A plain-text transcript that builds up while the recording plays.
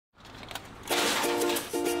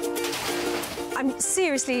I'm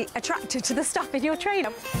seriously attracted to the stuff in your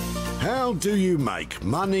trailer. How do you make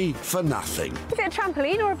money for nothing? Is it a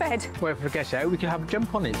trampoline or a bed? Well, if it gets out, we can have a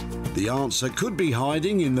jump on it. The answer could be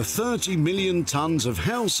hiding in the 30 million tonnes of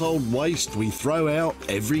household waste we throw out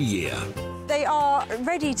every year. They are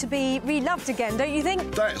ready to be re-loved again, don't you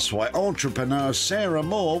think? That's why entrepreneur Sarah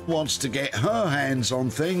Moore wants to get her hands on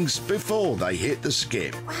things before they hit the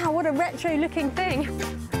skip. Wow, what a retro-looking thing.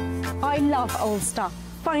 I love old stuff.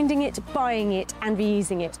 Finding it, buying it and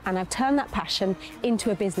reusing it. And I've turned that passion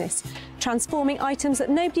into a business, transforming items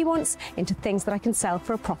that nobody wants into things that I can sell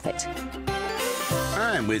for a profit.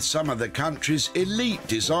 And with some of the country's elite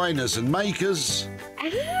designers and makers...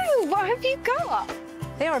 Oh, what have you got?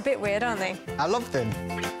 They are a bit weird, aren't they? I love them.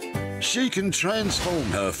 She can transform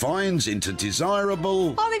her finds into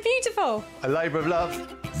desirable... Oh, they're beautiful. A labour of love.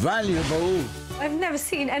 Valuable... I've never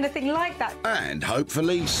seen anything like that. And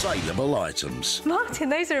hopefully saleable items. Martin,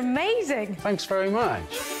 those are amazing. Thanks very much.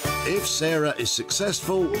 If Sarah is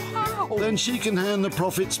successful, then she can hand the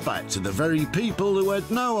profits back to the very people who had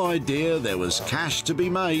no idea there was cash to be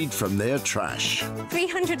made from their trash.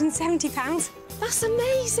 £370? That's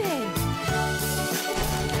amazing.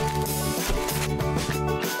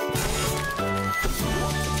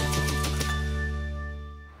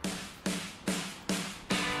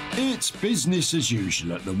 It's business as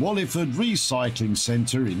usual at the Walliford Recycling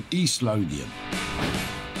Centre in East Lothian.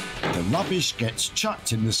 The rubbish gets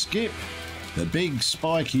chucked in the skip, the big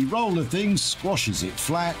spiky roller thing squashes it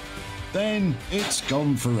flat, then it's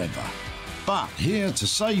gone forever. But here to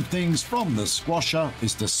save things from the squasher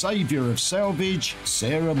is the saviour of salvage,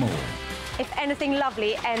 Sarah Moore. If anything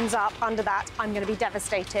lovely ends up under that, I'm going to be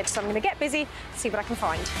devastated. So I'm going to get busy, see what I can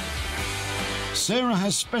find. Sarah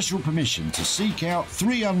has special permission to seek out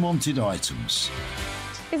 3 unwanted items.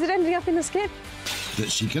 Is it ending up in the skip? That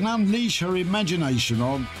she can unleash her imagination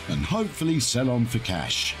on and hopefully sell on for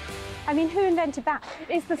cash. I mean, who invented that?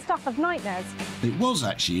 It's the stuff of nightmares. It was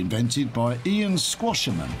actually invented by Ian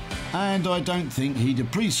Squasherman, and I don't think he'd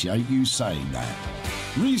appreciate you saying that.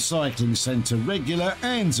 Recycling Centre regular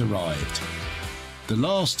Anne's arrived. The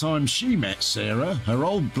last time she met Sarah, her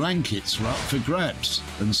old blankets were up for grabs,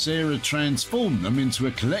 and Sarah transformed them into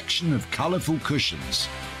a collection of colourful cushions.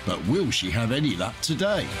 But will she have any luck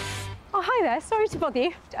today? Oh, hi there. Sorry to bother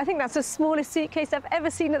you. I think that's the smallest suitcase I've ever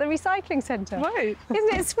seen at the recycling centre. Right.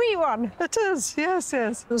 Isn't it a sweet one? It is, yes,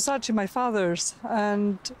 yes. It was actually my father's,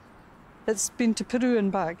 and it's been to Peru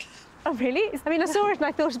and back. Oh, really? I mean, I saw it and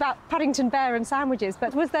I thought about Paddington Bear and sandwiches,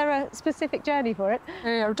 but was there a specific journey for it?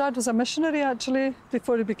 Our dad was a missionary, actually,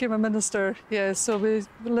 before he became a minister. Yeah, so we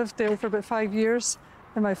lived there for about 5 years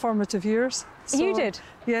in my formative years. So, You did?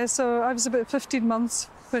 Yeah, so I was about 15 months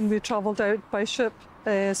when we travelled out by ship.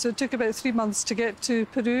 So it took about 3 months to get to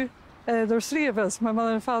Peru. There were 3 of us, my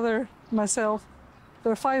mother and father, myself. There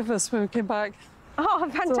were 5 of us when we came back. Oh,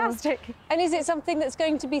 fantastic. So, and is it something that's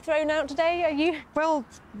going to be thrown out today? Are you? Well,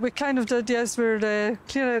 we kind of did, yes. We were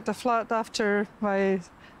clearing out the flat after my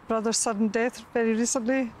brother's sudden death very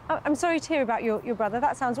recently. Oh, I'm sorry to hear about your brother.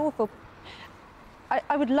 That sounds awful.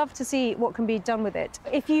 I would love to see what can be done with it.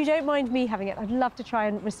 If you don't mind me having it, I'd love to try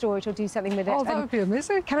and restore it or do something with it. Oh, that would be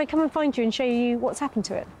amazing. Can I come and find you and show you what's happened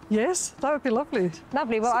to it? Yes, that would be lovely.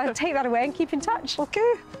 Lovely. Well, I'll take that away and keep in touch. OK.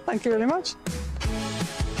 Thank you very much.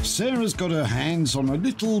 Sarah's got her hands on a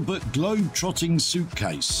little but globe-trotting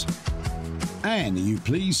suitcase. Anne, are you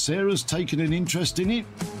pleased Sarah's taken an interest in it?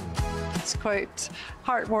 It's quite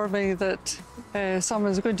heartwarming that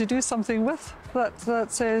someone's going to do something with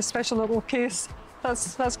that's a special little case.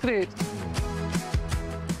 That's great.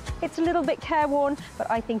 It's a little bit careworn, but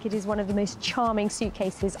I think it is one of the most charming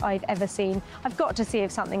suitcases I've ever seen. I've got to see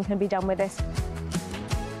if something can be done with this.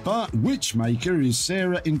 But which maker is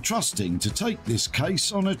Sarah entrusting to take this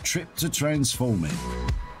case on a trip to transform it?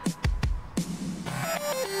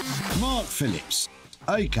 Mark Phillips,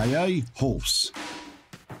 aka Horse.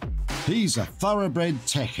 He's a thoroughbred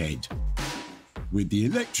tech head with the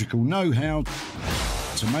electrical know-how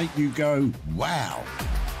to make you go, wow.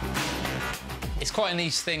 It's quite a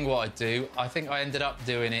niche thing what I do. I think I ended up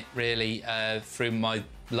doing it really through my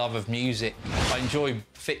love of music. I enjoy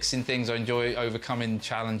fixing things, I enjoy overcoming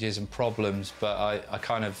challenges and problems, but I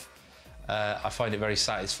find it very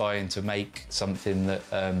satisfying to make something that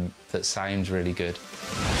that sounds really good.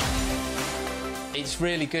 It's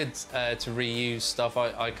really good to reuse stuff.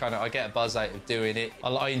 I get a buzz out of doing it.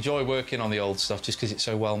 I enjoy working on the old stuff just because it's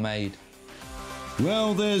so well made.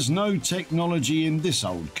 Well, there's no technology in this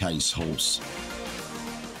old case, Horse.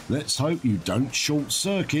 Let's hope you don't short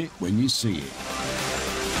circuit when you see it.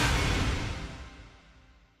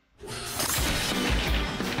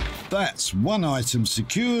 That's one item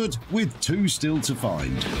secured with 2 still to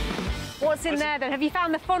find. What's in there then? Have you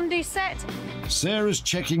found the fondue set? Sarah's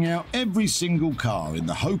checking out every single car in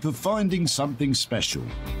the hope of finding something special.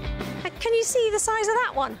 Can you see the size of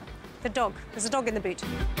that one? The dog. There's a dog in the boot.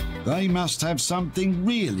 They must have something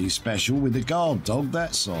really special with a guard dog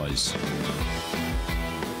that size.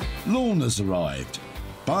 Lorna's arrived,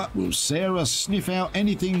 but will Sarah sniff out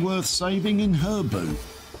anything worth saving in her boot?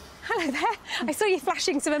 Hello there. I saw you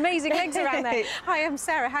flashing some amazing legs around there. Hi, I'm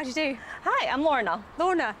Sarah. How do you do? Hi, I'm Lorna.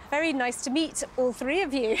 Lorna, very nice to meet all 3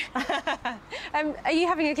 of you. Are you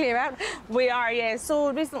having a clear out? We are, yeah.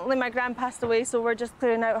 So recently my gran passed away, so we're just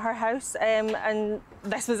clearing out her house, and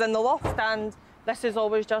this was in the loft, and this is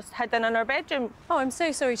always just hidden in our bedroom. Oh, I'm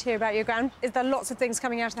so sorry to hear about your gran. Is there lots of things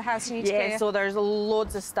coming out of the house you need to clear? Yeah, so there's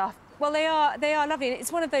loads of stuff. Well, they are lovely.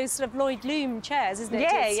 It's one of those sort of Lloyd Loom chairs, isn't it?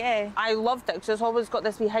 Yeah, yeah. I loved it because it's always got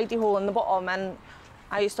this wee hidey hole in the bottom, and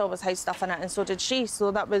I used to always hide stuff in it, and so did she. So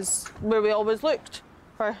that was where we always looked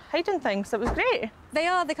for hiding things. It was great. They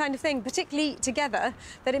are the kind of thing, particularly together,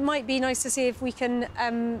 that it might be nice to see if we can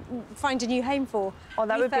find a new home for. Oh,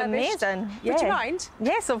 that would be amazing. Yeah. Would you mind?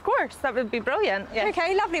 Yes, of course. That would be brilliant. Yeah.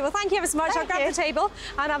 OK, lovely. Well, thank you ever so much. I'll grab the table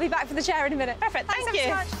and I'll be back for the chair in a minute. Perfect. Thanks Thank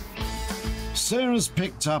you. ever so much. Sarah's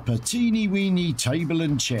picked up a teeny-weeny table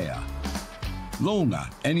and chair. Lorna,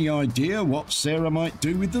 any idea what Sarah might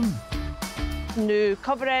do with them? New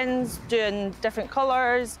coverings, doing different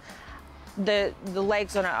colours. The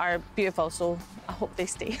legs on it are beautiful, so I hope they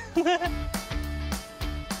stay.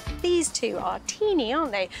 These 2 are teeny,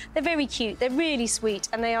 aren't they? They're very cute, they're really sweet,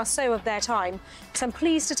 and they are so of their time. So I'm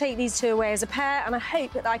pleased to take these 2 away as a pair, and I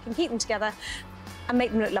hope that I can keep them together and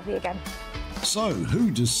make them look lovely again. So,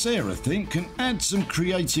 who does Sarah think can add some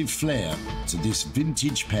creative flair to this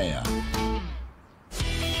vintage pair?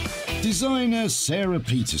 Designer Sarah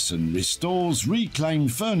Peterson restores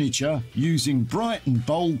reclaimed furniture using bright and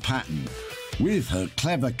bold pattern. With her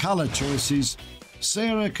clever colour choices,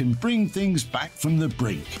 Sarah can bring things back from the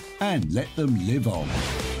brink and let them live on.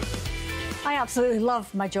 I absolutely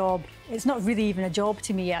love my job. It's not really even a job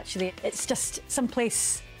to me, actually. It's just some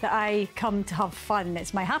place that I come to have fun.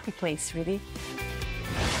 It's my happy place, really.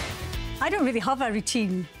 I don't really have a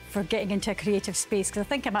routine for getting into a creative space because I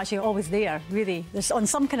think I'm actually always there, really. There's on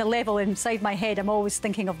some kind of level inside my head, I'm always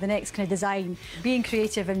thinking of the next kind of design. Being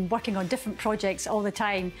creative and working on different projects all the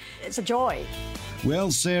time, it's a joy. Well,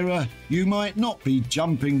 Sarah, you might not be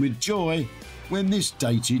jumping with joy when this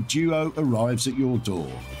dated duo arrives at your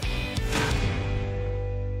door.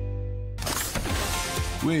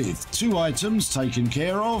 With 2 items taken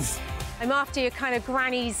care of, I'm after your kind of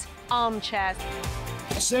granny's armchair.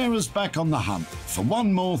 Sarah's back on the hunt for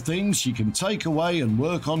one more thing she can take away and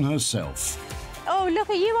work on herself. Oh,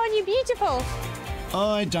 look at you, aren't you beautiful?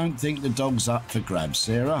 I don't think the dog's up for grabs,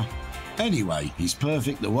 Sarah. Anyway, he's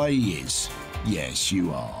perfect the way he is. Yes,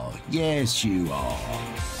 you are. Yes, you are.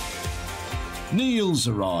 Neil's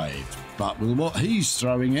arrived, but will what he's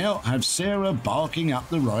throwing out have Sarah barking up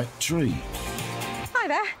the right tree? Hi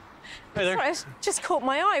there. Hi there. Sorry, it just caught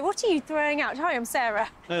my eye. What are you throwing out? Hi, I'm Sarah.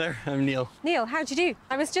 Hi there, I'm Neil. Neil, how do you do?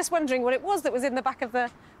 I was just wondering what it was that was in the back of the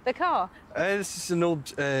car. This is an old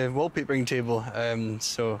wallpapering table.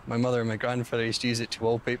 So my mother and my grandfather used to use it to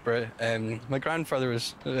wallpaper it. My grandfather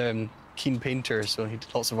was a keen painter, so he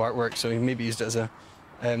did lots of artwork, so he maybe used it as an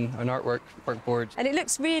artwork board. And it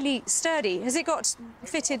looks really sturdy. Has it got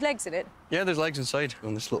fitted legs in it? Yeah, there's legs inside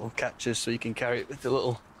on this little catches, so you can carry it with the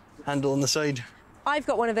little handle on the side. I've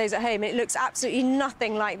got one of those at home. It looks absolutely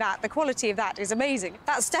nothing like that. The quality of that is amazing.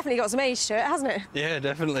 That's definitely got some age to it, hasn't it? Yeah,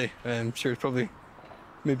 definitely. I'm sure it's probably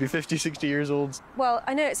maybe 50, 60 years old. Well,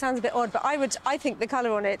 I know it sounds a bit odd, but I think the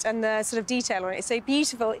colour on it and the sort of detail on it is so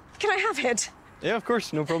beautiful. Can I have it? Yeah, of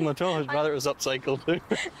course, no problem at all. I'd rather it was upcycled.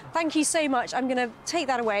 Thank you so much. I'm going to take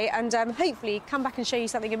that away and hopefully come back and show you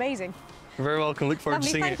something amazing. You're very welcome. Look forward to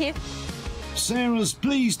seeing Thank you. Sarah's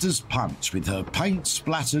pleased as punch with her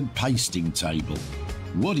paint-splattered pasting table.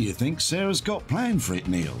 What do you think Sarah's got planned for it,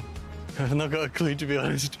 Neil? I've not got a clue, to be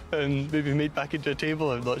honest. Maybe made back into a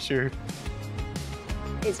table, I'm not sure.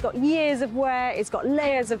 It's got years of wear, it's got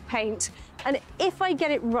layers of paint, and if I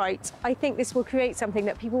get it right, I think this will create something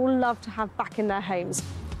that people will love to have back in their homes.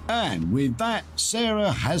 And with that,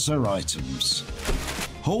 Sarah has her items.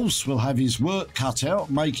 Horse will have his work cut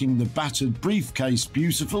out making the battered briefcase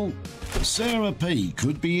beautiful. Sarah P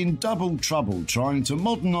could be in double trouble trying to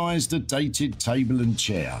modernise the dated table and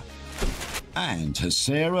chair. And has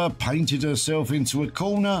Sarah painted herself into a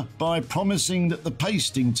corner by promising that the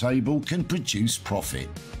pasting table can produce profit?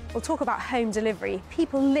 We'll talk about home delivery.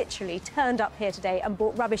 People literally turned up here today and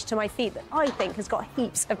brought rubbish to my feet that I think has got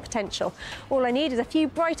heaps of potential. All I need is a few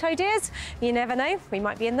bright ideas. You never know, we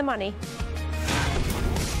might be in the money.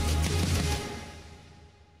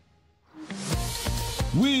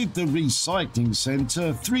 With the recycling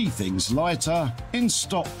centre 3 things lighter in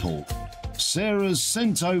Stockport, Sarah's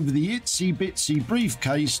sent over the itsy bitsy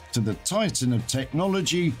briefcase to the titan of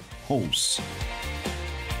technology, Horse.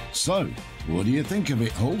 So, what do you think of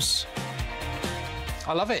it, Horse?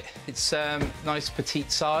 I love it. It's nice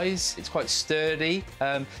petite size. It's quite sturdy.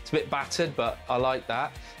 It's a bit battered, but I like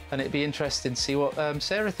that. And it'd be interesting to see what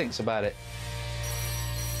Sarah thinks about it.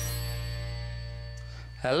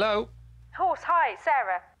 Hello. Horse, hi,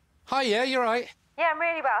 Sarah. Hi, yeah, you're right. Yeah, I'm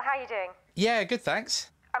really well. How are you doing? Yeah, good, thanks.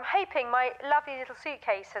 I'm hoping my lovely little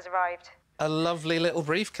suitcase has arrived. A lovely little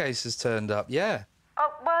briefcase has turned up, yeah.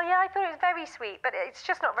 Oh, well, yeah, I thought it was very sweet, but it's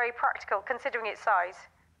just not very practical considering its size.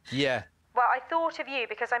 Yeah. Well, I thought of you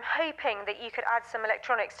because I'm hoping that you could add some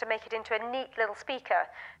electronics to make it into a neat little speaker.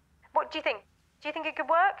 What do you think? Do you think it could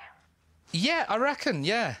work? Yeah, I reckon,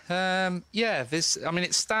 yeah. Yeah, I mean,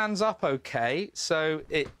 it stands up okay, so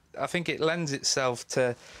I think it lends itself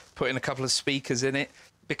to putting a couple of speakers in it.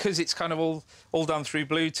 Because it's kind of all done through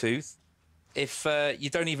Bluetooth, if you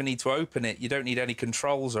don't even need to open it, you don't need any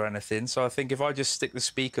controls or anything. So I think if I just stick the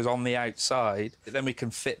speakers on the outside, then we can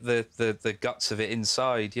fit the guts of it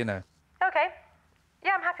inside, you know. OK.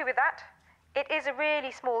 Yeah, I'm happy with that. It is a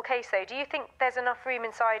really small case, though. Do you think there's enough room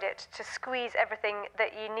inside it to squeeze everything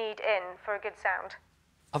that you need in for a good sound?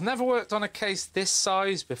 I've never worked on a case this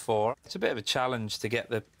size before. It's a bit of a challenge to get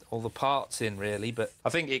all the parts in, really, but I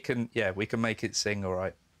think it can, yeah, we can make it sing all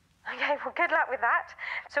right. OK, well, good luck with that.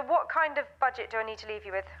 So what kind of budget do I need to leave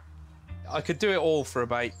you with? I could do it all for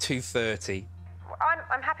about $230.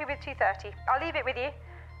 I'm happy with $230. I'll leave it with you.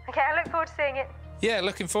 OK, I look forward to seeing it. Yeah,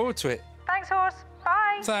 looking forward to it. Thanks, Horse.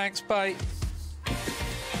 Bye. Thanks, bye.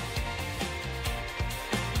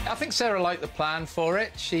 I think Sarah liked the plan for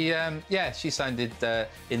it. She sounded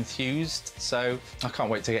enthused, so I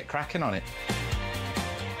can't wait to get cracking on it.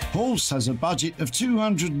 Horse has a budget of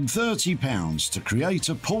 £230 to create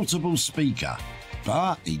a portable speaker,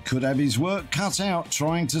 but he could have his work cut out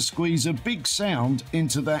trying to squeeze a big sound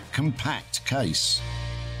into that compact case.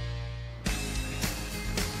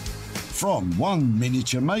 From one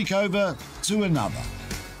miniature makeover to another.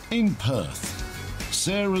 In Perth,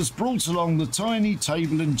 Sarah's brought along the tiny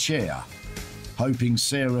table and chair, hoping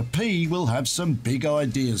Sarah P will have some big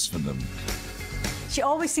ideas for them. She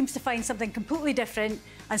always seems to find something completely different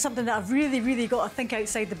and something that I've really, really got to think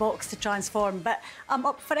outside the box to transform, but I'm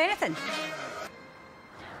up for anything.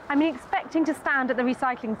 I'm expecting to stand at the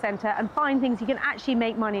recycling centre and find things you can actually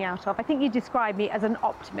make money out of. I think you describe me as an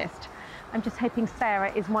optimist. I'm just hoping Sarah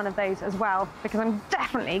is one of those as well, because I'm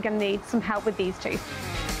definitely going to need some help with these two.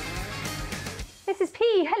 Mrs.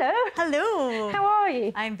 P, hello. Hello. How are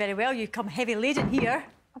you? I'm very well. You've come heavy laden here.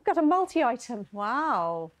 I've got a multi-item.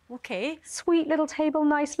 Wow. OK. Sweet little table,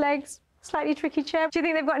 nice legs, slightly tricky chair. Do you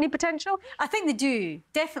think they've got any potential? I think they do,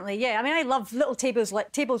 definitely, yeah. I mean, I love little tables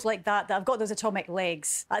like that have got those atomic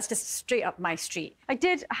legs. That's just straight up my street. I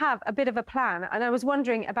did have a bit of a plan, and I was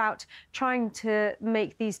wondering about trying to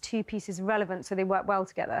make these two pieces relevant so they work well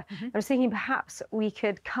together. I was thinking perhaps we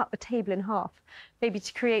could cut the table in half, maybe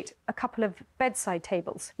to create a couple of bedside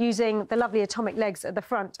tables, using the lovely atomic legs at the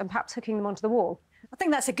front and perhaps hooking them onto the wall. I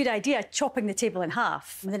think that's a good idea, chopping the table in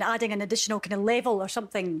half and then adding an additional kind of level or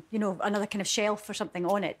something, you know, another kind of shelf or something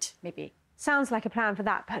on it, maybe. Sounds like a plan for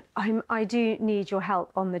that, but I do need your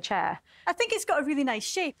help on the chair. I think it's got a really nice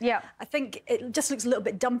shape. Yeah. I think it just looks a little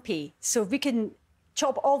bit dumpy. So if we can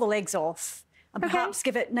chop all the legs off and perhaps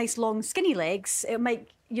give it nice, long, skinny legs, it might,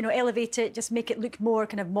 you know, elevate it, just make it look more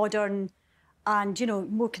kind of modern and, you know,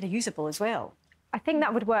 more kind of usable as well. I think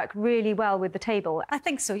that would work really well with the table. I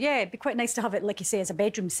think so, yeah. It'd be quite nice to have it, like you say, as a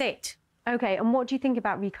bedroom set. OK, and what do you think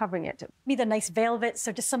about recovering it? Either nice velvets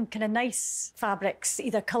or just some kind of nice fabrics,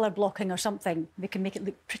 either colour blocking or something. We can make it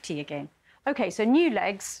look pretty again. OK, so new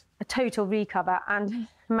legs, a total recover and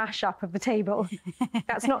mash up of the table.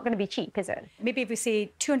 That's not going to be cheap, is it? Maybe if we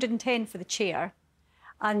say 210 for the chair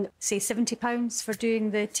and say £70 for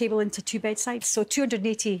doing the table into 2 bedsides, so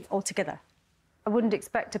 280 altogether. I wouldn't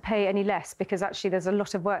expect to pay any less because actually there's a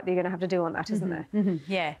lot of work that you're going to have to do on that, isn't there?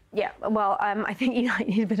 Yeah. Yeah, well, I think you might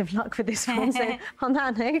need a bit of luck with this one. So on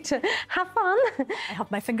that note, have fun. I have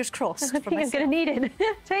my fingers crossed. I think I'm going to need it.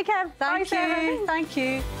 Take care. Bye, Sarah. Thank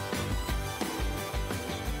you.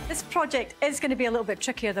 This project is going to be a little bit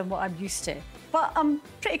trickier than what I'm used to, but I'm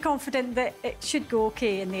pretty confident that it should go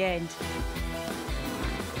OK in the end.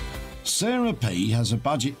 Sarah P has a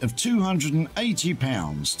budget of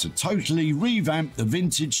 £280 to totally revamp the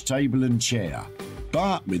vintage table and chair.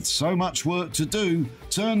 But with so much work to do,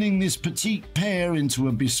 turning this petite pair into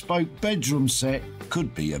a bespoke bedroom set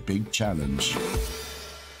could be a big challenge.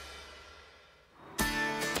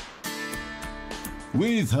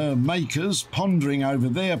 With her makers pondering over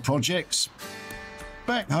their projects,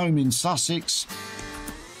 back home in Sussex,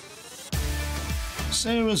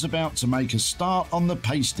 Sarah's about to make a start on the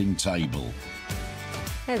pasting table.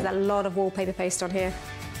 There's a lot of wallpaper paste on here.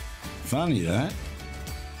 Funny that.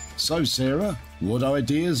 So Sarah, what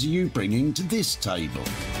ideas are you bringing to this table?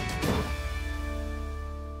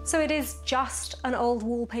 So it is just an old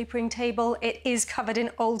wallpapering table. It is covered in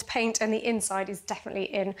old paint and the inside is definitely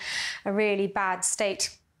in a really bad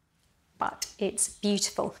state, but it's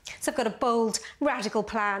beautiful. So I've got a bold, radical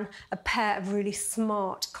plan, a pair of really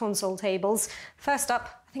smart console tables. First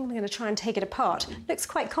up, I think I'm going to try and take it apart. Looks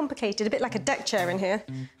quite complicated, a bit like a deck chair in here.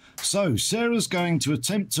 So Sarah's going to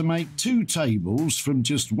attempt to make 2 tables from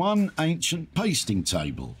just one ancient pasting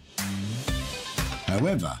table.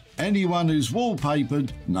 However, anyone who's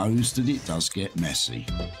wallpapered knows that it does get messy,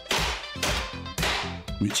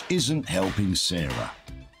 which isn't helping Sarah.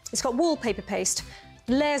 It's got wallpaper paste,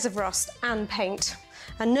 layers of rust and paint,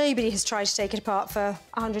 and nobody has tried to take it apart for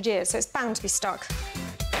 100 years, so it's bound to be stuck.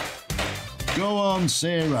 Go on,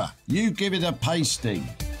 Sarah, you give it a pasting.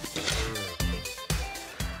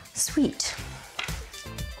 Sweet.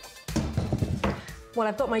 Well,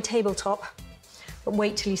 I've got my tabletop, but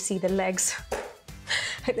wait till you see the legs.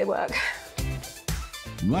 Hope they work.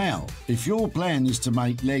 Well, if your plan is to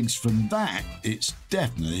make legs from that, it's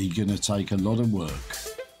definitely going to take a lot of work.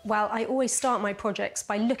 Well, I always start my projects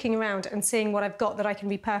by looking around and seeing what I've got that I can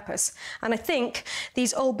repurpose. And I think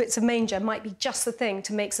these old bits of manger might be just the thing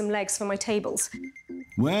to make some legs for my tables.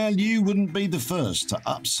 Well, you wouldn't be the first to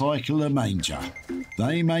upcycle a manger.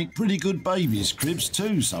 They make pretty good babies' cribs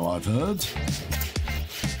too, so I've heard.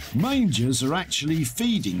 Mangers are actually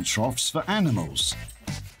feeding troughs for animals.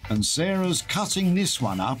 And Sarah's cutting this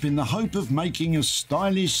one up in the hope of making a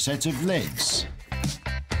stylish set of legs.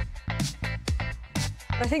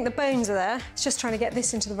 I think the bones are there. It's just trying to get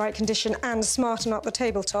this into the right condition and smarten up the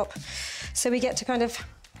tabletop so we get to kind of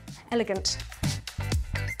elegant.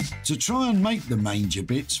 To try and make the manger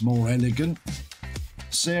bits more elegant,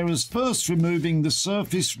 Sarah's first removing the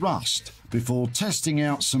surface rust before testing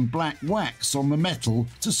out some black wax on the metal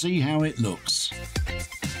to see how it looks.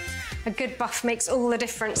 A good buff makes all the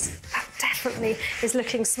difference. That definitely is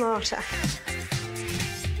looking smarter.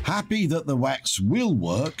 Happy that the wax will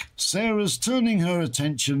work, Sarah's turning her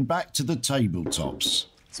attention back to the tabletops.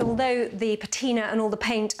 So although the patina and all the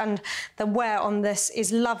paint and the wear on this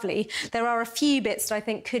is lovely, there are a few bits that I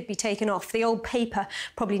think could be taken off. The old paper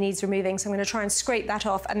probably needs removing, so I'm going to try and scrape that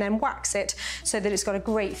off and then wax it so that it's got a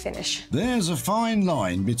great finish. There's a fine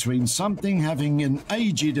line between something having an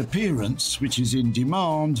aged appearance, which is in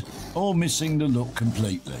demand, or missing the look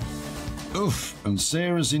completely. Oof, and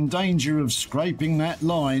Sarah's in danger of scraping that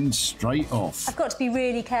line straight off. I've got to be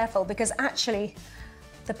really careful because actually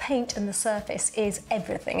the paint and the surface is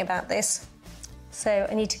everything about this. So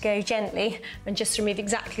I need to go gently and just remove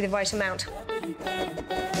exactly the right amount.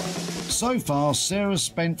 So far, Sarah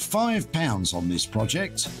spent £5 on this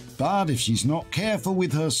project, but if she's not careful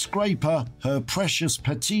with her scraper, her precious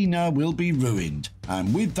patina will be ruined.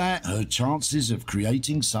 And with that, her chances of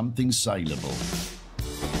creating something saleable.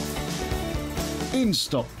 In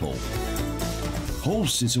Stockport,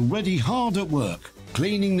 Horse is already hard at work,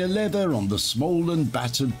 cleaning the leather on the small and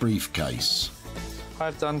battered briefcase.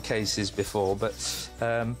 I've done cases before, but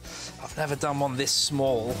I've never done one this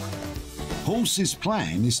small. Horse's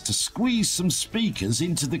plan is to squeeze some speakers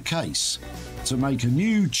into the case to make a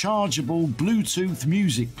new chargeable Bluetooth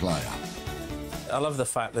music player. I love the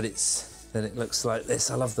fact that it looks like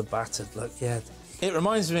this. I love the battered look, yeah. It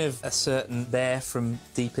reminds me of a certain bear from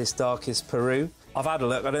Deepest, Darkest Peru. I've had a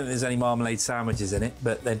look. I don't think there's any marmalade sandwiches in it,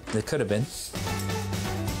 but there could have been.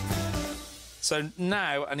 So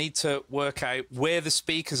now I need to work out where the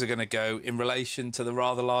speakers are going to go in relation to the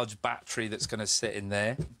rather large battery that's going to sit in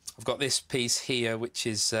there. I've got this piece here, which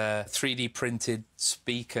is 3D printed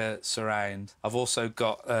speaker surround. I've also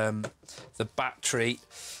got the battery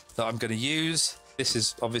that I'm going to use. This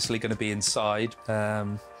is obviously going to be inside.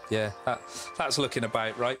 Yeah, that's looking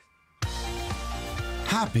about right.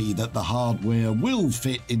 Happy that the hardware will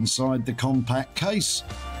fit inside the compact case,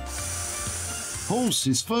 Horse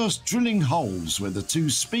is first drilling holes where the 2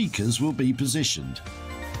 speakers will be positioned.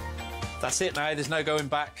 That's it now, there's no going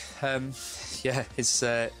back. Yeah, it's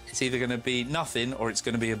either going to be nothing or it's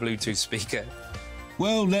going to be a Bluetooth speaker.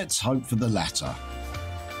 Well, let's hope for the latter.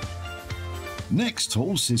 Next,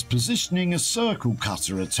 Horse is positioning a circle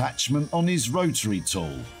cutter attachment on his rotary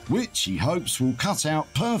tool, which he hopes will cut out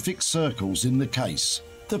perfect circles in the case,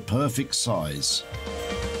 the perfect size.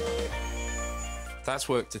 That's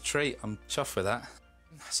worked a treat. I'm chuffed with that.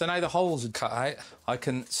 So now the holes are cut out, I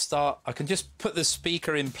can just put the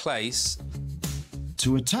speaker in place.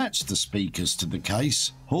 To attach the speakers to the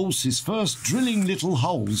case, Horse is first drilling little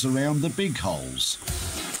holes around the big holes.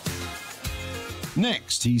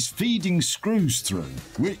 Next, he's feeding screws through,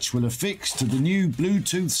 which will affix to the new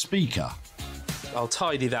Bluetooth speaker. I'll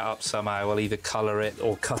tidy that up somehow. I'll either colour it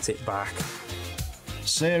or cut it back.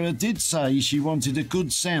 Sarah did say she wanted a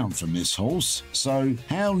good sound from this Horse, so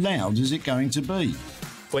how loud is it going to be?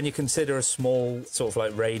 When you consider a small sort of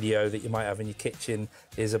like radio that you might have in your kitchen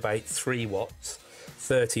is about 3 watts,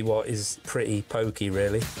 30 watt is pretty pokey,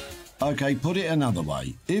 really. OK, put it another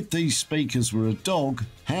way. If these speakers were a dog,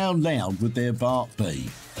 how loud would their bark be?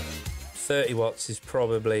 30 watts is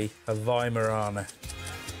probably a Weimaraner.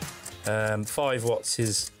 5 watts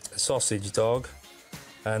is a sausage dog.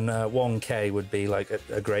 And 1K would be like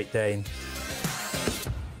a Great Dane.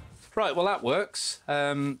 Right, well, that works.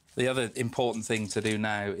 The other important thing to do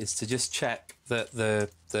now is to just check that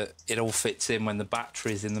it all fits in when the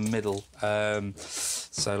battery's in the middle.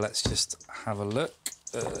 So let's just have a look.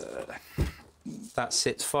 That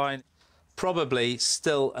sits fine. Probably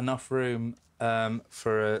still enough room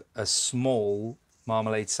for a small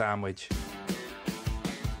marmalade sandwich.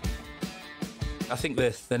 I think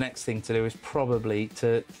the next thing to do is probably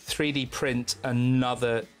to 3D print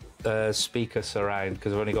another speaker surround,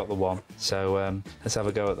 because I've only got the one. So let's have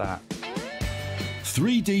a go at that.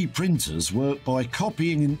 3D printers work by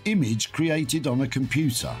copying an image created on a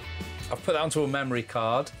computer. I've put that onto a memory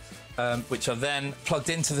card, which I then plugged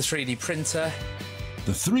into the 3D printer.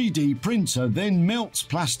 The 3D printer then melts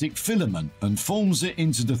plastic filament and forms it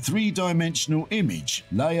into the three-dimensional image,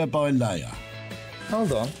 layer by layer.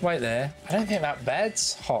 Hold on, wait there. I don't think that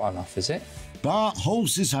bed's hot enough, is it? But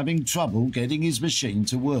Horse is having trouble getting his machine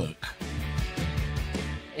to work.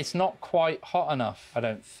 It's not quite hot enough, I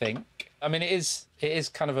don't think. I mean, it is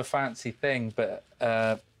kind of a fancy thing, but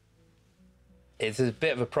it's a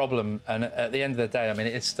bit of a problem. And at the end of the day, I mean,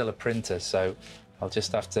 it is still a printer, so I'll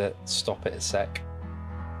just have to stop it a sec.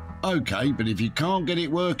 OK, but if you can't get it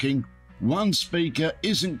working, one speaker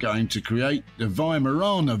isn't going to create the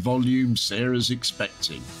Weimaraner volume Sarah's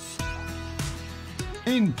expecting.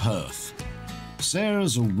 In Perth,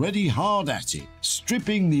 Sarah's already hard at it,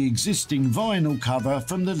 stripping the existing vinyl cover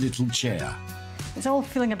from the little chair. It's all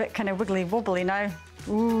feeling a bit kind of wiggly wobbly now.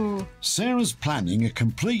 Ooh. Sarah's planning a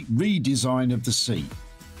complete redesign of the seat.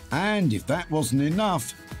 And if that wasn't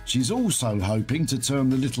enough, she's also hoping to turn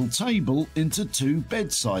the little table into 2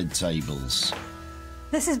 bedside tables.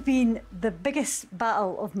 This has been the biggest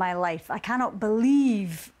battle of my life. I cannot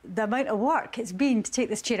believe the amount of work it's been to take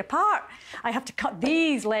this chair apart. I have to cut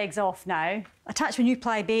these legs off now, attach my new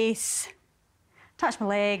ply base, attach my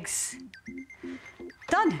legs.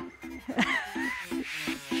 Done.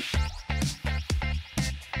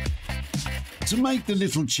 To make the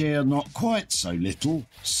little chair not quite so little,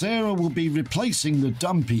 Sarah will be replacing the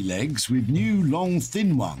dumpy legs with new long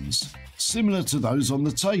thin ones, similar to those on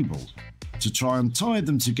the table, to try and tie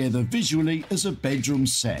them together visually as a bedroom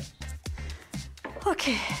set.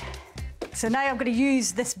 OK, so now I'm going to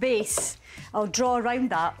use this base. I'll draw around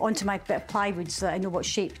that onto my bit of plywood so that I know what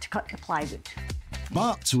shape to cut the plywood.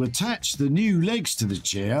 But to attach the new legs to the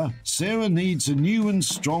chair, Sarah needs a new and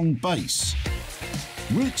strong base,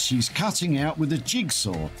 which she's cutting out with a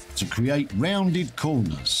jigsaw to create rounded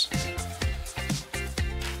corners.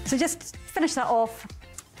 So just finish that off,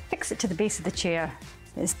 fix it to the base of the chair.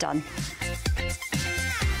 It's done.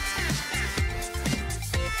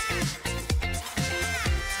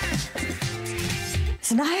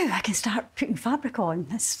 So now I can start putting fabric on.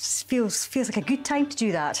 This feels like a good time to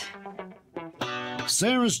do that.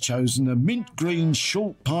 Sarah's chosen a mint green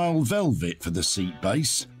short pile velvet for the seat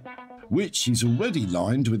base, which she's already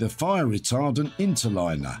lined with a fire retardant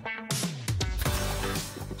interliner.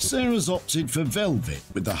 Sarah's opted for velvet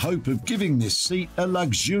with the hope of giving this seat a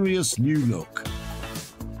luxurious new look.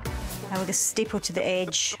 I will just staple to the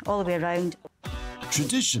edge all the way around.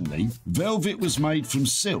 Traditionally, velvet was made from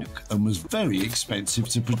silk and was very expensive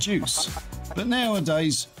to produce. But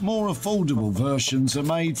nowadays, more affordable versions are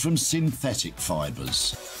made from synthetic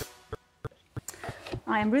fibres.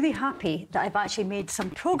 I am really happy that I've actually made some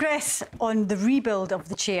progress on the rebuild of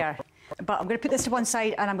the chair. But I'm going to put this to one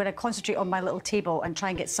side and I'm going to concentrate on my little table and try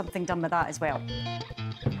and get something done with that as well.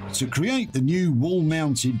 To create the new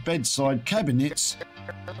wall-mounted bedside cabinets,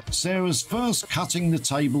 Sarah's first cutting the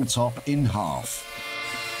tabletop in half.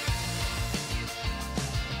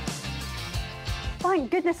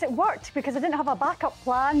 goodness it worked, because I didn't have a backup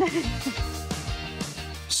plan.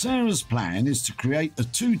 Sarah's plan is to create a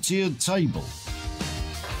two-tiered table.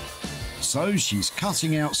 So she's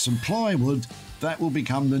cutting out some plywood that will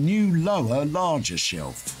become the new lower, larger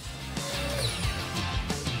shelf.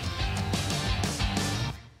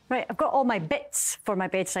 Right, I've got all my bits for my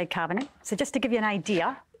bedside cabinet. So just to give you an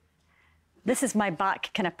idea, this is my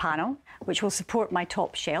back kind of panel, which will support my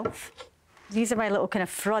top shelf. These are my little kind of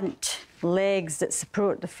front legs that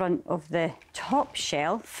support the front of the top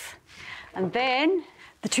shelf. And then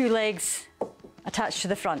the two legs attached to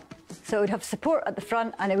the front. So it would have support at the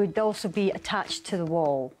front, and it would also be attached to the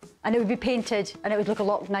wall. And it would be painted, and it would look a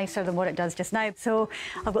lot nicer than what it does just now. So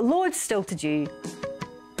I've got loads still to do.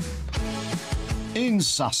 In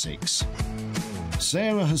Sussex,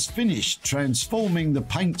 Sarah has finished transforming the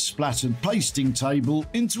paint-splattered pasting table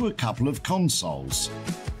into a couple of consoles.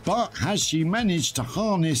 But has she managed to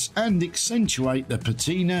harness and accentuate the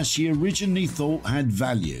patina she originally thought had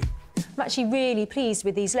value? I'm actually really pleased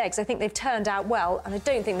with these legs. I think they've turned out well, and I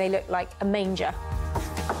don't think they look like a manger.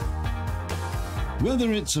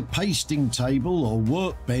 Whether it's a pasting table or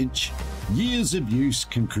workbench, years of use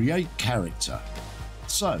can create character.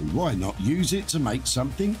 So why not use it to make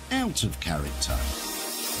something out of character?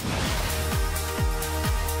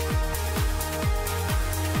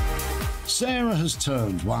 Sarah has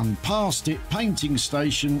turned one past-it painting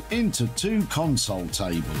station into two console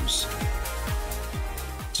tables.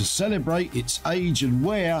 To celebrate its age and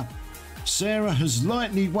wear, Sarah has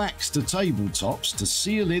lightly waxed the tabletops to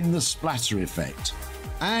seal in the splatter effect,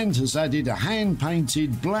 and has added a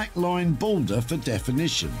hand-painted black line border for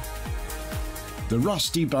definition. The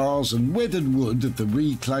rusty bars and weathered wood of the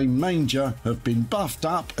reclaimed manger have been buffed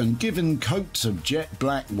up and given coats of jet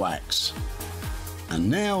black wax, and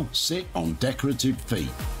now sit on decorative feet.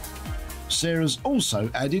 Sarah's also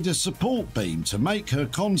added a support beam to make her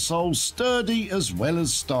console sturdy as well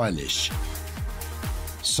as stylish.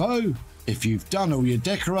 So, if you've done all your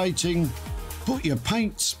decorating, put your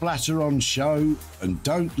paint splatter on show and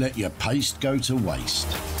don't let your paste go to waste.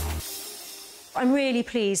 I'm really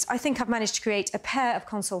pleased. I think I've managed to create a pair of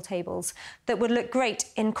console tables that would look great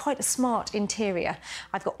in quite a smart interior.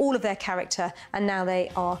 I've got all of their character, and now they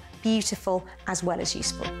are beautiful as well as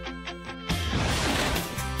useful.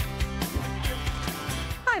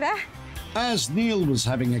 Hi there. As Neil was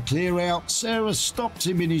having a clear out, Sarah stopped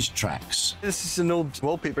him in his tracks. This is an old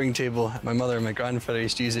wallpapering table. My mother and my grandfather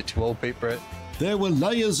used to use it to wallpaper it. There were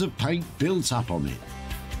layers of paint built up on it.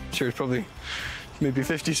 Sure, it's probably maybe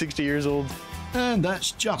 50, 60 years old. And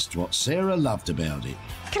that's just what Sarah loved about it.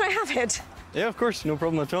 Can I have it? Yeah, of course, no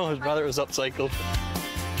problem at all. I'd rather it was upcycled.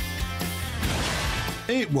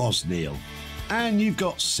 It was, Neil. And you've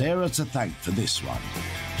got Sarah to thank for this one.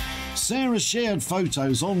 Sarah shared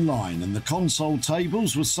photos online, and the console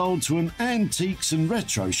tables were sold to an antiques and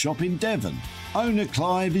retro shop in Devon. Owner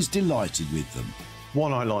Clive is delighted with them.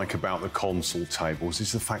 What I like about the console tables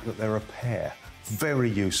is the fact that they're a pair. Very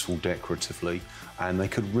useful decoratively, and they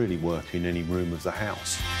could really work in any room of the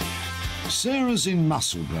house. Sarah's in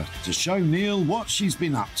Musselburgh to show Neil what she's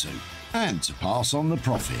been up to and to pass on the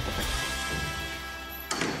profit.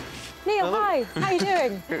 Neil, Hello. hi. How are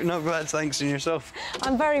you doing? Not bad, thanks, and yourself?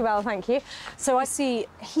 I'm very well, thank you. So I see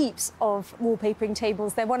heaps of wallpapering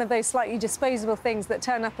tables. They're one of those slightly disposable things that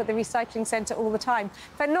turn up at the recycling centre all the time,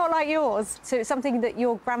 but not like yours. So it's something that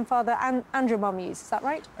your grandfather and your mum use, is that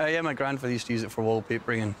right? Yeah, my grandfather used to use it for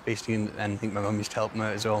wallpapering and pasting, and I think my mum used to help him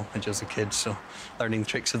out as well when she was a kid, so learning the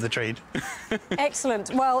tricks of the trade.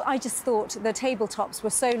 Excellent. Well, I just thought the tabletops were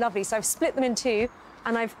so lovely, so I've split them in two,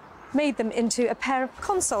 and I've made them into a pair of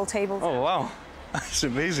console tables. Oh, wow. That's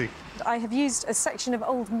amazing. I have used a section of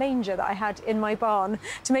old manger that I had in my barn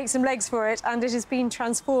to make some legs for it, and it has been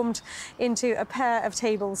transformed into a pair of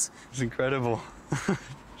tables. It's incredible.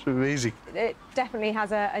 It's amazing. It definitely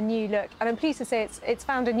has a new look, and I'm pleased to say it's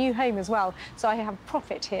found a new home as well. So I have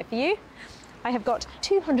profit here for you. I have got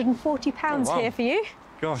 £240 wow. here for you.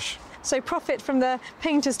 Gosh. So profit from the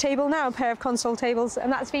painter's table, now a pair of console tables,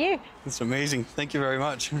 and that's for you. That's amazing. Thank you very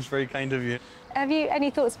much. It's very kind of you. Have you any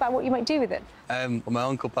thoughts about what you might do with it? Well, my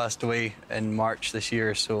uncle passed away in March this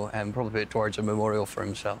year, so probably put it towards a memorial for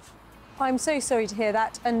himself. I'm so sorry to hear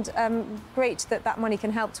that, and great that that money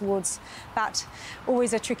can help towards that.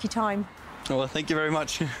 Always a tricky time. Oh, well, thank you very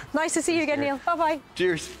much. Nice to see you again, Neil. Bye-bye.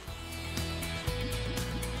 Cheers.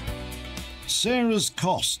 Sarah's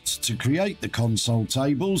costs to create the console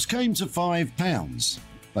tables came to £5.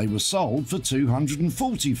 They were sold for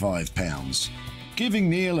 £245, giving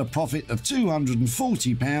Neil a profit of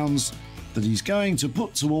 £240 that he's going to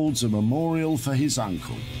put towards a memorial for his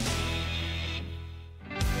uncle.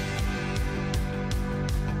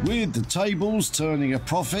 with the tables turning a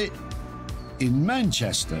profit in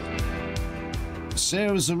Manchester.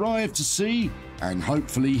 Sarah's arrived to see, and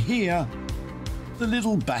hopefully hear, the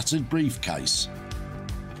little battered briefcase.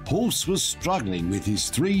 Horse was struggling with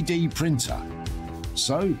his 3D printer.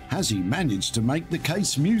 So, has he managed to make the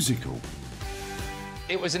case musical?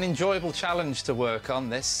 It was an enjoyable challenge to work on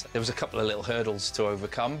this. There was a couple of little hurdles to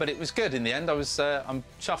overcome, but it was good in the end. I'm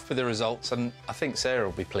chuffed with the results, and I think Sarah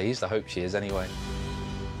will be pleased. I hope she is anyway.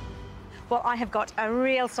 Well, I have got a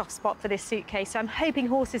real soft spot for this suitcase, so I'm hoping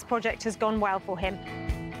Horse's project has gone well for him.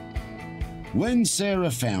 When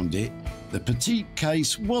Sarah found it, the petite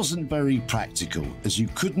case wasn't very practical, as you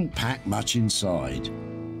couldn't pack much inside.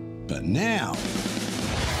 But now,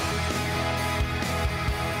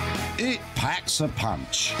 it packs a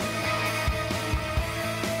punch.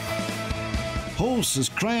 Horse has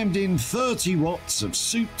crammed in 30 watts of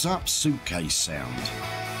souped-up suitcase sound.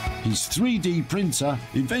 His 3D printer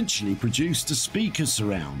eventually produced the speaker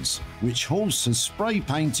surrounds, which Horse has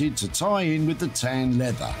spray-painted to tie in with the tan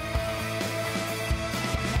leather.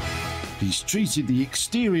 He's treated the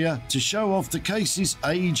exterior to show off the case's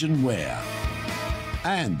age and wear.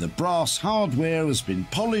 And the brass hardware has been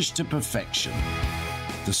polished to perfection.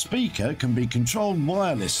 The speaker can be controlled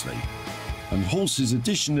wirelessly, and Horse's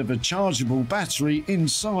addition of a chargeable battery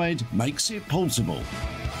inside makes it portable,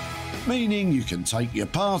 meaning you can take your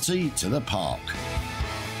party to the park.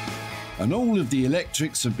 And all of the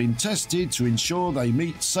electrics have been tested to ensure they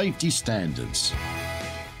meet safety standards.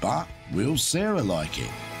 But will Sarah like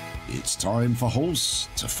it? It's time for Horse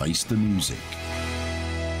to face the music.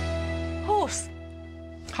 Horse!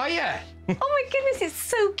 Hiya! Oh my goodness, it's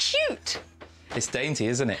so cute! It's dainty,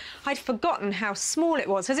 isn't it? I'd forgotten how small it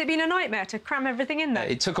was. Has it been a nightmare to cram everything in there?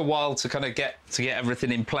 It took a while to kind of get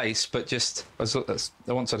everything in place, but just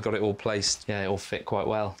once I'd got it all placed, yeah, it all fit quite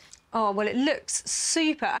well. Oh, well, it looks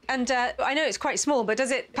super. And I know it's quite small, but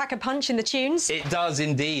does it pack a punch in the tunes? It does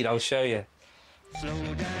indeed, I'll show you.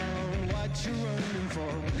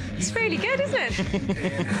 It's really good, isn't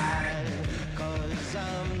it?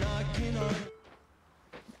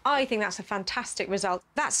 I think that's a fantastic result.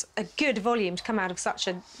 That's a good volume to come out of such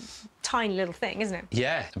a tiny little thing, isn't it?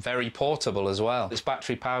 Yeah, very portable as well. It's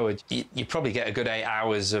battery powered. You probably get a good 8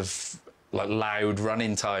 hours of like loud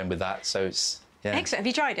running time with that, so it's, yeah. Excellent. Have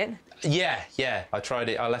you tried it? Yeah, I tried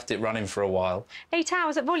it. I left it running for a while. 8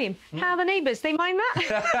 hours at volume. How are the neighbours? They mind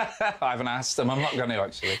that? I haven't asked them. I'm not going to,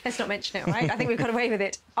 actually. Let's not mention it, all right? I think we've got away with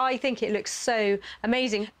it. I think it looks so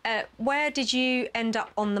amazing. Where did you end up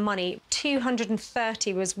on the money?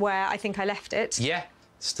 230 was where I think I left it. Yeah,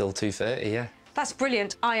 still 230, yeah. That's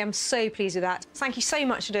brilliant. I am so pleased with that. Thank you so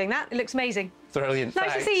much for doing that. It looks amazing. Brilliant.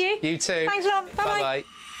 Nice to see you. You too. Thanks a lot. Bye-bye. Bye-bye.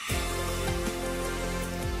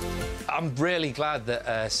 I'm really glad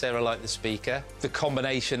that Sarah liked the speaker. The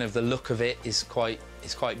combination of the look of it is quite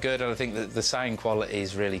good, and I think that the sound quality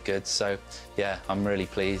is really good. So, yeah, I'm really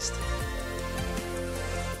pleased.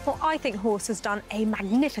 Well, I think Horse has done a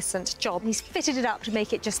magnificent job. He's fitted it up to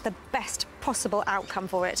make it just the best possible outcome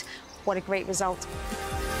for it. What a great result.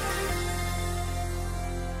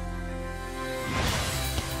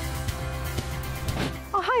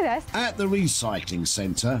 Oh, hi there. At the recycling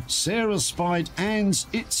centre, Sarah spied Anne's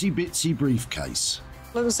itsy-bitsy briefcase.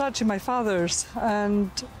 Well, it was actually my father's,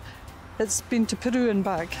 and it's been to Peru and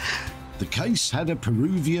back. The case had a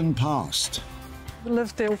Peruvian past. We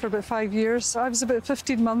lived there for about 5 years. I was about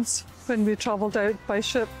 15 months when we travelled out by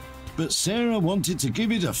ship. But Sarah wanted to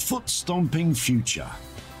give it a foot-stomping future.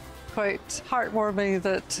 Quite heartwarming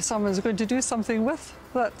that someone's going to do something with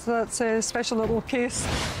that's a special little case.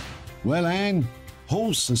 Well, Anne,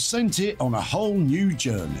 Horse has sent it on a whole new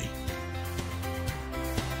journey.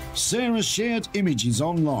 Sarah shared images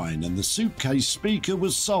online, and the suitcase speaker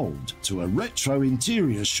was sold to a retro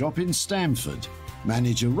interior shop in Stamford.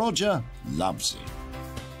 Manager Roger loves it.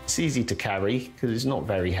 It's easy to carry because it's not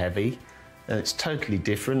very heavy, and it's totally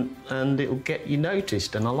different, and it'll get you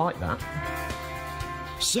noticed, and I like that.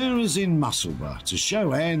 Sarah's in Musselburgh to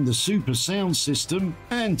show Anne the super sound system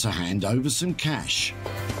and to hand over some cash.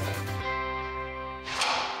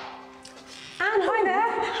 Anne, hi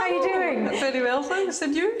there. How are you doing? Very well, thanks.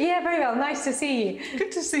 And you? Yeah, very well. Nice to see you.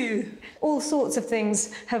 Good to see you. All sorts of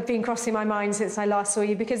things have been crossing my mind since I last saw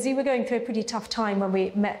you, because you were going through a pretty tough time when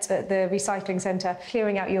we met at the recycling centre,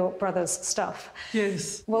 clearing out your brother's stuff.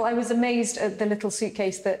 Yes. Well, I was amazed at the little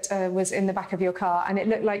suitcase that was in the back of your car, and it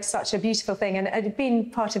looked like such a beautiful thing, and it had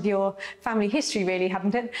been part of your family history, really,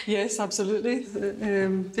 hadn't it? Yes, absolutely.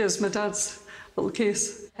 There's my dad's little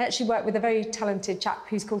case. I actually work with a very talented chap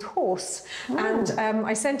who's called Horse, and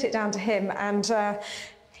I sent it down to him, and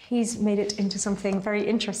he's made it into something very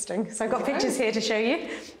interesting. So I've got pictures here to show you.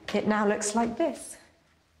 it now looks like this.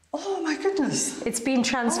 Oh my goodness. It's been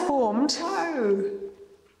transformed. Oh, wow.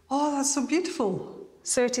 Oh, that's so beautiful.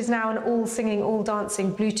 So it is now an all singing, all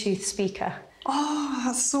dancing Bluetooth speaker. Oh,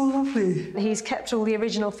 that's so lovely. He's kept all the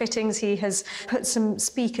original fittings. He has put some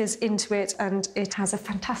speakers into it and it has a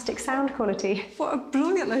fantastic sound quality. What a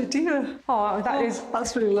brilliant idea. Oh,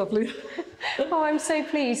 that's really lovely. Oh, I'm so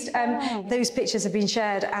pleased. Those pictures have been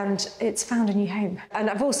shared and it's found a new home. And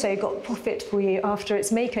I've also got profit for you after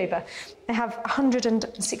its makeover. I have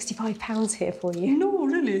 £165 here for you. No,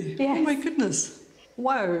 really? Yes. Oh my goodness.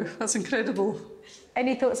 Wow, that's incredible.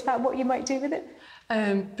 Any thoughts about what you might do with it?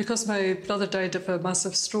 Because my brother died of a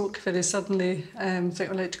massive stroke very suddenly, I think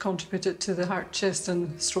I'd like to contribute it to the Heart, Chest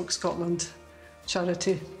and Stroke Scotland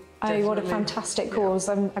charity. Oh, what a fantastic cause.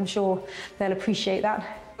 I'm sure they'll appreciate that.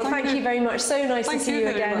 Well, thank you very much. So nice to see you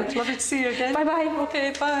again. Much. Lovely to see you again. Bye-bye.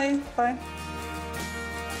 OK, bye. Bye.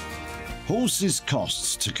 Horse's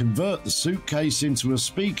costs to convert the suitcase into a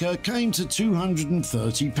speaker came to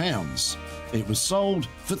 £230. It was sold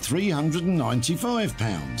for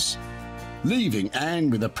 £395. Leaving Anne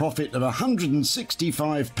with a profit of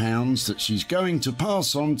 £165 that she's going to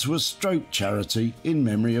pass on to a stroke charity in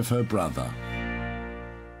memory of her brother.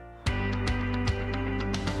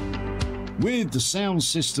 With the sound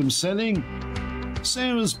system selling,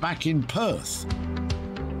 Sarah's back in Perth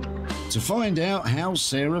to find out how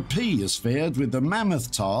Sarah P has fared with the mammoth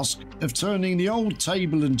task of turning the old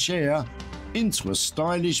table and chair into a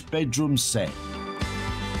stylish bedroom set.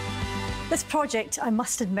 This project, I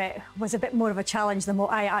must admit, was a bit more of a challenge than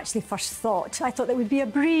what I actually first thought. I thought it would be a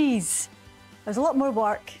breeze. There's a lot more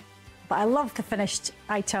work, but I love the finished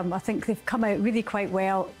item. I think they've come out really quite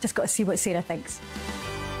well. Just got to see what Sarah thinks.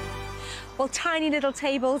 Well, tiny little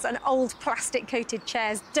tables and old plastic-coated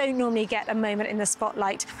chairs don't normally get a moment in the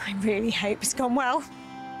spotlight. I really hope it's gone well.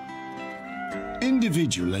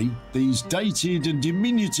 Individually, these dated and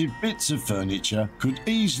diminutive bits of furniture could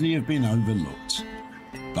easily have been overlooked.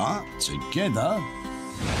 But together,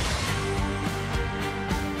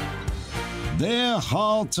 they're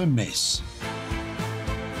hard to miss.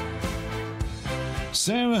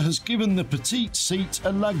 Sarah has given the petite seat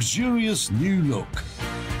a luxurious new look.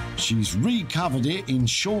 She's recovered it in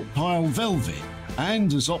short pile velvet and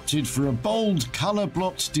has opted for a bold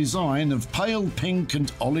colour-blocked design of pale pink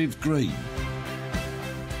and olive green.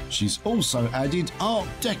 She's also added Art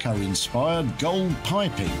Deco-inspired gold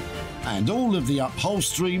piping, and all of the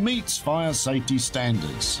upholstery meets fire safety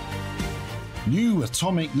standards. New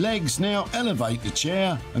atomic legs now elevate the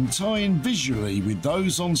chair and tie in visually with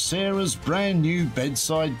those on Sarah's brand new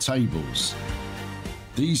bedside tables.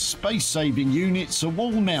 These space-saving units are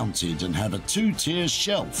wall-mounted and have a two-tier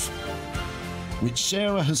shelf, which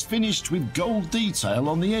Sarah has finished with gold detail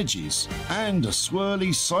on the edges and a swirly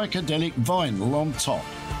psychedelic vinyl on top.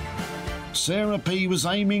 Sarah P was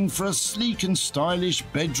aiming for a sleek and stylish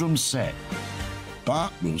bedroom set.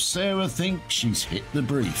 But will Sarah think she's hit the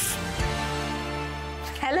brief?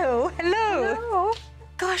 Hello, hello. Hello.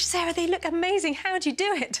 Gosh, Sarah, they look amazing. How'd you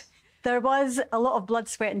do it? There was a lot of blood,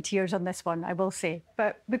 sweat and tears on this one, I will say,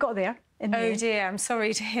 but we got there. Oh dear, I'm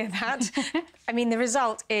sorry to hear that. I mean, the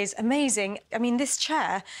result is amazing. I mean, this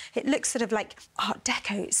chair, it looks sort of like Art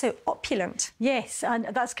Deco. It's so opulent. Yes, and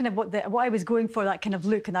that's kind of what I was going for, that kind of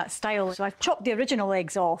look and that style. So I've chopped the original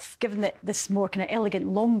legs off, given it this more kind of elegant,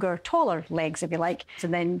 longer, taller legs, if you like.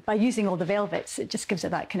 And then by using all the velvets, it just gives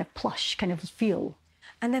it that kind of plush kind of feel.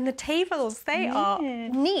 And then the tables, they are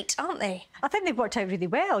neat, aren't they? I think they've worked out really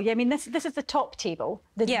well. Yeah, I mean, this is the top table.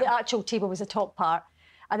 The actual table was the top part.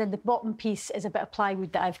 And then the bottom piece is a bit of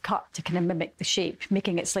plywood that I've cut to kind of mimic the shape,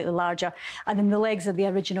 making it slightly larger. And then the legs are the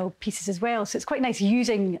original pieces as well. So it's quite nice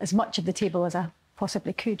using as much of the table as I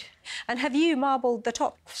possibly could. And have you marbled the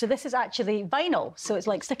top? So this is actually vinyl. So it's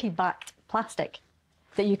like sticky backed plastic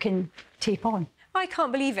that you can tape on. I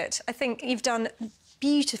can't believe it. I think you've done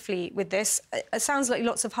beautifully with this. It sounds like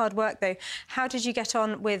lots of hard work, though. How did you get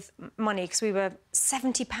on with money? Because we were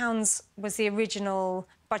 £70 was the original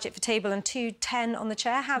budget for table and £210 on the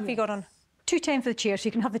chair. How have you got on? £210 for the chair, so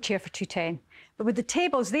you can have the chair for £210. But with the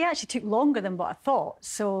tables, they actually took longer than what I thought,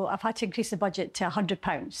 so I've had to increase the budget to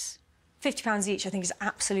 £100. £50 each, I think, is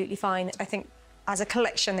absolutely fine. I think as a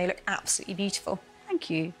collection, they look absolutely beautiful. Thank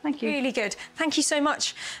you, thank you. Really good. Thank you so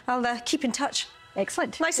much. I'll keep in touch.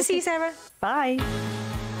 Excellent. Nice to see you, Sarah. Bye.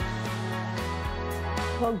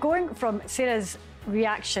 Well, going from Sarah's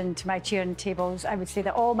reaction to my chair and tables, I would say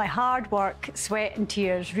that all my hard work, sweat and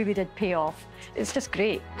tears really did pay off. It's just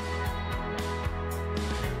great.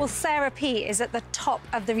 Well, Sarah P is at the top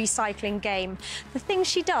of the recycling game. The things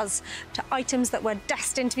she does to items that were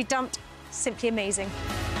destined to be dumped, simply amazing.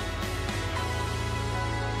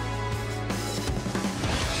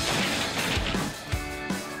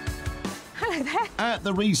 At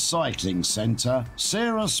the recycling centre,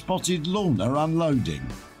 Sarah spotted Lorna unloading.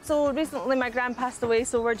 So recently my gran passed away,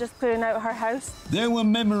 so we're just clearing out her house. There were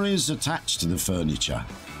memories attached to the furniture.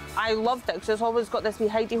 I loved it because it's always got this wee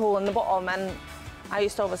hidey hole in the bottom, and I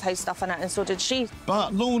used to always hide stuff in it, and so did she.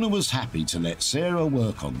 But Lorna was happy to let Sarah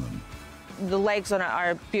work on them. The legs on it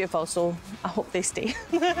are beautiful, so I hope they stay.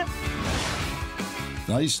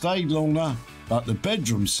 They stayed, Lorna, but the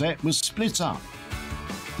bedroom set was split up.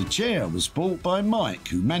 The chair was bought by Mike,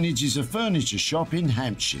 who manages a furniture shop in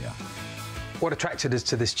Hampshire. What attracted us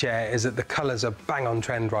to this chair is that the colours are bang on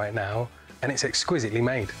trend right now, and it's exquisitely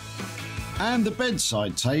made. And the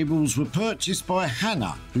bedside tables were purchased by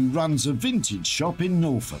Hannah, who runs a vintage shop in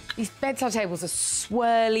Norfolk. These bedside tables are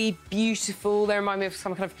swirly, beautiful. They remind me of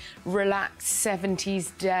some kind of relaxed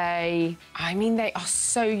 70s day. I mean, they are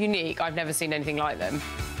so unique. I've never seen anything like them.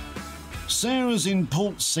 Sarah's in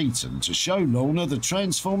Port Seaton to show Lorna the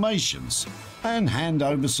transformations and hand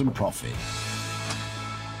over some profit.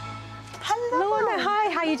 Hello. Lorna, hi,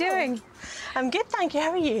 how are you doing? I'm good, thank you.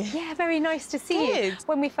 How are you? Yeah, very nice to see you.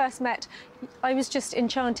 When we first met, I was just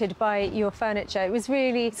enchanted by your furniture. It was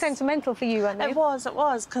really sentimental for you, wasn't it? It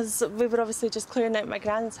was, because we were obviously just clearing out my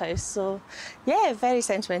gran's house, so yeah, very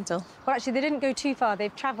sentimental. Well, actually, they didn't go too far.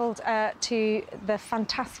 They've travelled to the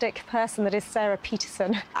fantastic person that is Sarah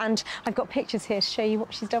Peterson, and I've got pictures here to show you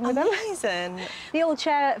what she's done with them. Amazing. The old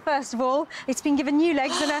chair, first of all, it's been given new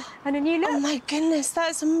legs and a new look. Oh my goodness,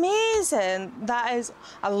 that's amazing. That is,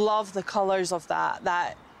 I love the colours of that.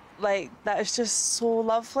 That is just so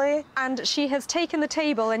lovely. And she has taken the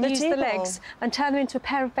table and used the legs and turned them into a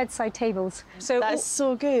pair of bedside tables. So that's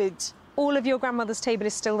so good. All of your grandmother's table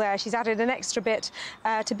is still there. She's added an extra bit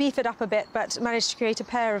to beef it up a bit, but managed to create a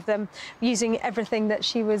pair of them using everything that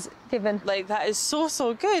she was given. Like, that is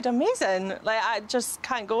so good, amazing. Like, I just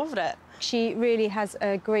can't go over it. She really has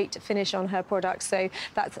a great finish on her products, so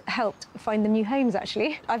that's helped find them new homes,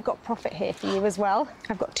 actually. I've got profit here for you as well.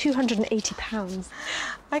 I've got £280.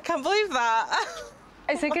 I can't believe that.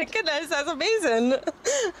 It's a good... My goodness, that's amazing.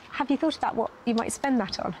 Have you thought about what you might spend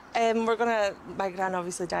that on? My gran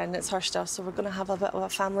obviously died and it's her stuff, so we're gonna have a bit of a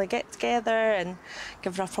family get-together and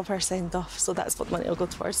give her a proper send-off, so that's what the money will go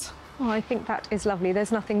towards. Oh, I think that is lovely.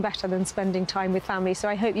 There's nothing better than spending time with family, so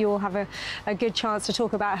I hope you all have a good chance to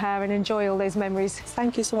talk about her and enjoy all those memories.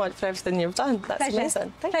 Thank you so much for everything you've done. That's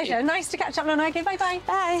amazing. Thank you. Nice to catch up, Lorna. Okay, bye-bye.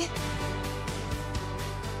 Bye.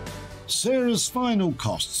 Sarah's final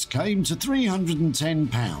costs came to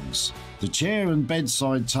 £310. The chair and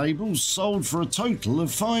bedside tables sold for a total of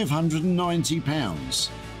 £590,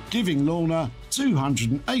 giving Lorna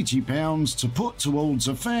 £280 to put towards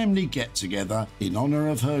a family get-together in honour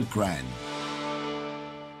of her gran.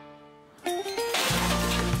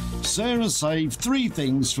 Sarah saved 3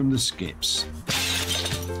 things from the skips.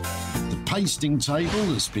 The pasting table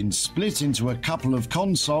has been split into a couple of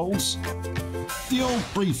consoles. The old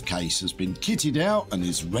briefcase has been kitted out and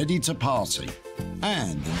is ready to party.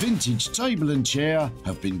 And the vintage table and chair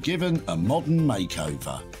have been given a modern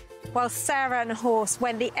makeover. Well, Sarah and Horse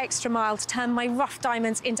went the extra mile to turn my rough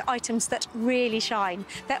diamonds into items that really shine.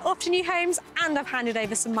 They're off to new homes, and I've handed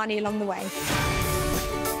over some money along the way.